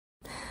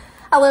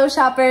Hello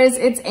shoppers,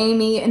 it's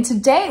Amy, and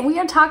today we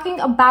are talking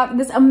about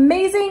this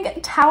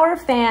amazing tower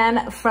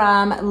fan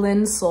from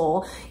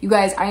Lensoul. You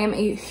guys, I am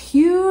a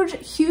huge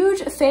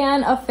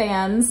fan of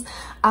fans.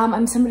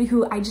 I'm somebody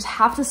who I just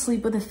have to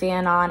sleep with a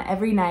fan on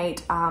every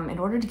night. In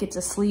order to get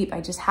to sleep,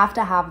 I just have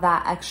to have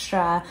that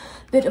extra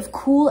bit of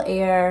cool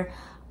air.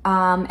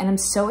 And I'm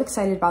so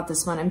excited about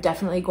this one. I'm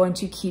definitely going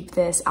to keep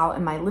this out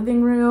in my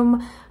living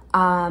room.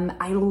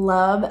 I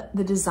love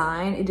the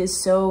design. It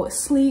is so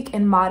sleek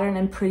and modern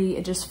and pretty.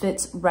 It just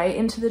fits right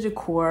into the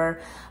decor.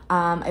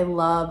 I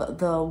love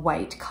the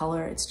white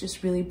color. It's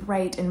just really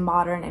bright and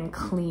modern and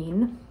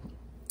clean.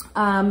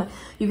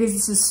 You guys,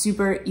 this is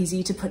super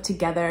easy to put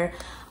together.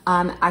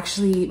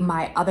 Actually,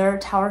 my other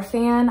tower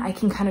fan, I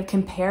can kind of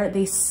compare.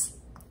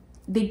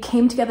 They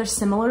came together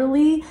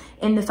similarly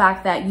in the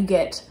fact that you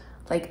get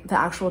like the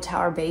actual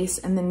tower base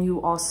and then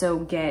you also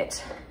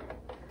get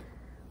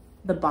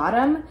the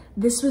bottom.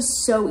 This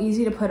was so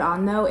easy to put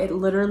on though. It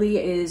literally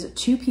is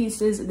 2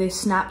 pieces, they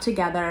snap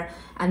together,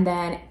 and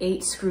then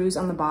 8 screws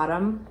on the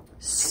bottom.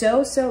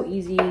 So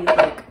easy,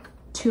 like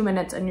 2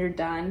 minutes and you're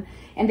done.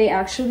 And they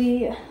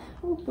actually,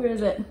 where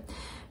is it?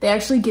 They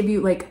actually give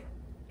you like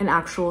an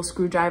actual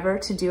screwdriver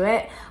to do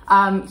it.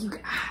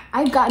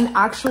 I've gotten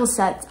actual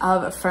sets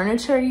of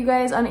furniture, you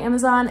guys, on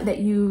Amazon that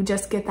you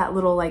just get that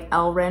little like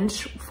L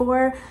wrench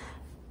for.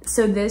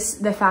 So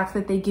the fact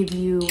that they give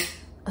you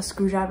a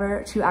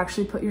screwdriver to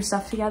actually put your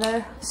stuff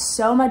together,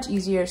 so much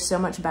easier, so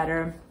much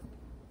better.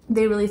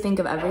 They really think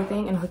of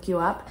everything and hook you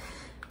up.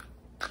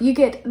 You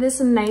get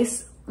this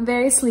nice,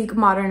 very sleek,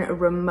 modern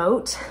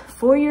remote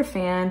for your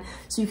fan,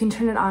 so you can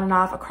turn it on and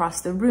off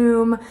across the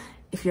room.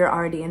 If you're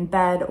already in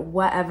bed,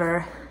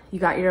 whatever, you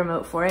got your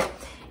remote for it.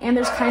 And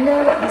there's kind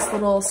of this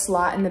little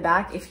slot in the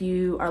back. If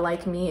you are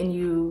like me and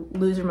you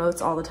lose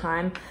remotes all the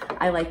time,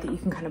 I like that you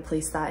can kind of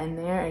place that in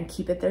there and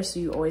keep it there so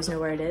you always know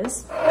where it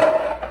is.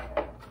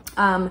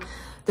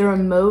 The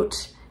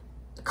remote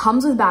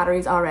comes with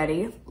batteries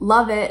already.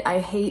 Love it. I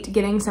hate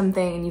getting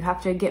something and you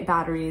have to get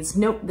batteries.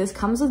 Nope, this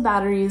comes with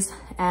batteries,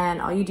 and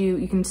all you do,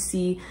 you can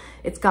see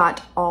it's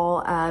got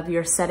all of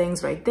your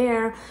settings right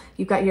there.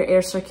 You've got your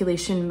air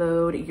circulation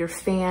mode, your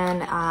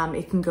fan.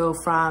 It can go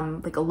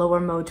from like a lower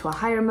mode to a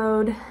higher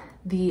mode,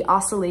 the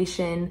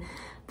oscillation,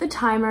 the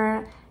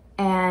timer,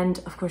 and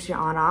of course your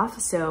on off.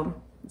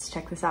 So let's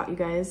check this out, you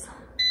guys.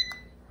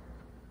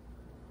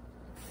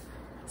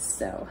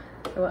 So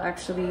I will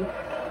actually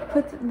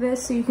put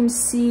this so you can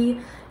see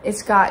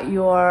it's got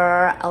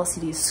your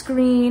LCD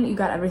screen. You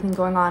got everything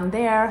going on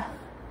there.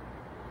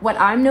 What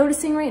I'm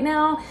noticing right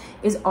now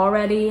is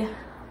already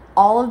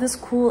all of this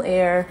cool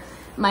air.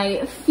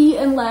 My feet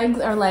and legs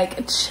are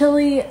like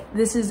chilly.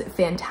 This is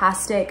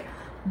fantastic.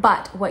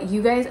 But what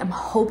you guys, I'm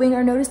hoping,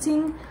 are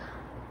noticing,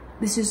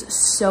 this is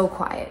so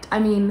quiet. I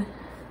mean,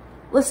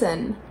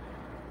 listen.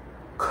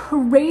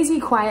 Crazy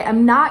quiet.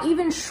 I'm not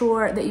even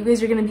sure that you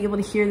guys are going to be able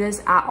to hear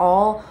this at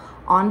all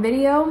on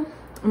video.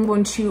 I'm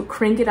going to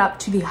crank it up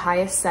to the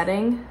highest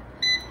setting.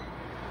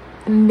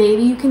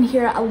 Maybe you can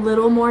hear it a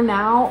little more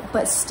now,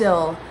 but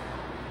still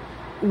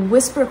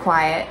whisper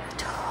quiet,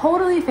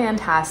 totally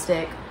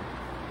fantastic.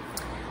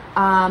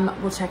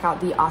 We'll check out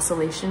the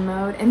oscillation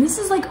mode, and this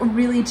is like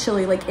really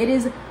chilly. Like, it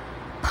is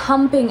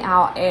pumping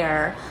out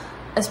air,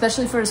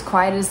 especially for as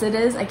quiet as it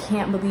is. I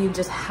can't believe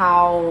just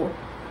how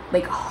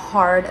like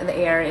hard the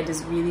air it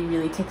is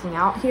really kicking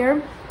out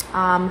here.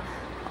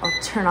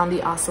 I'll turn on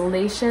the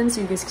oscillation so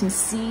you guys can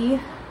see.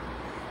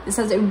 This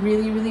has a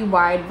really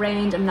wide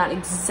range. I'm not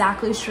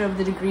exactly sure of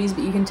the degrees,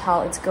 but you can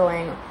tell it's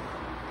going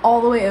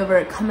all the way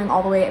over, coming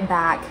all the way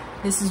back.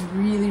 This is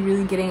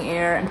really getting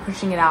air and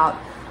pushing it out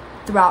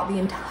throughout the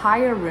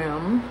entire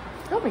room.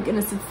 Oh my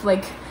goodness, it's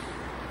like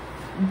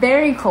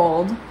very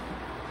cold.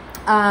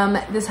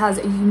 This has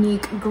a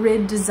unique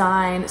grid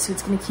design, so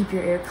it's going to keep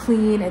your air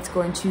clean. It's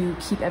going to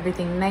keep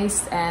everything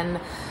nice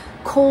and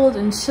cold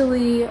and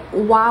chilly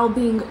while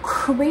being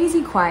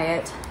crazy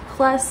quiet.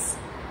 Plus,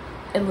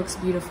 it looks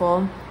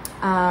beautiful.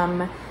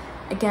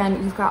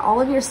 Again, you've got all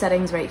of your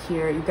settings right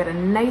here. You've got a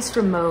nice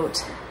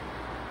remote,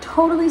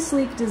 totally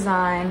sleek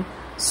design,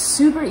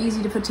 super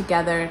easy to put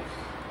together.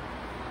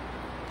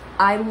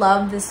 I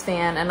love this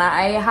fan, and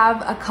I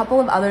have a couple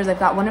of others. I've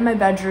got one in my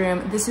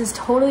bedroom. This is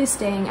totally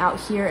staying out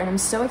here, and I'm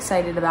so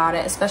excited about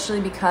it,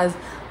 especially because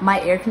my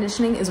air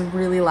conditioning is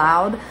really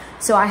loud.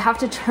 So I have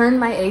to turn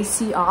my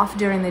AC off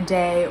during the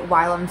day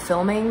while I'm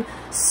filming.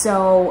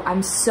 So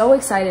I'm so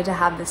excited to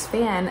have this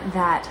fan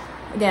that,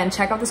 again,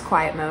 check out this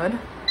quiet mode.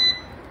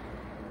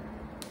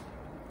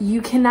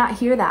 You cannot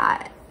hear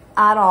that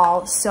at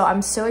all. So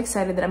I'm so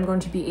excited that I'm going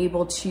to be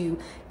able to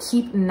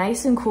keep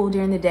nice and cool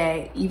during the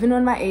day. Even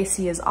when my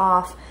AC is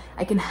off,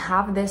 I can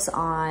have this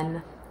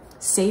on,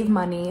 save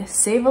money,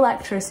 save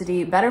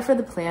electricity, better for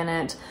the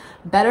planet,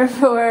 better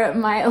for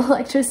my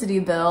electricity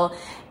bill,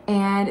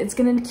 and it's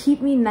gonna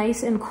keep me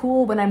nice and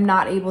cool when I'm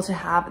not able to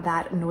have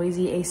that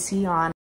noisy AC on.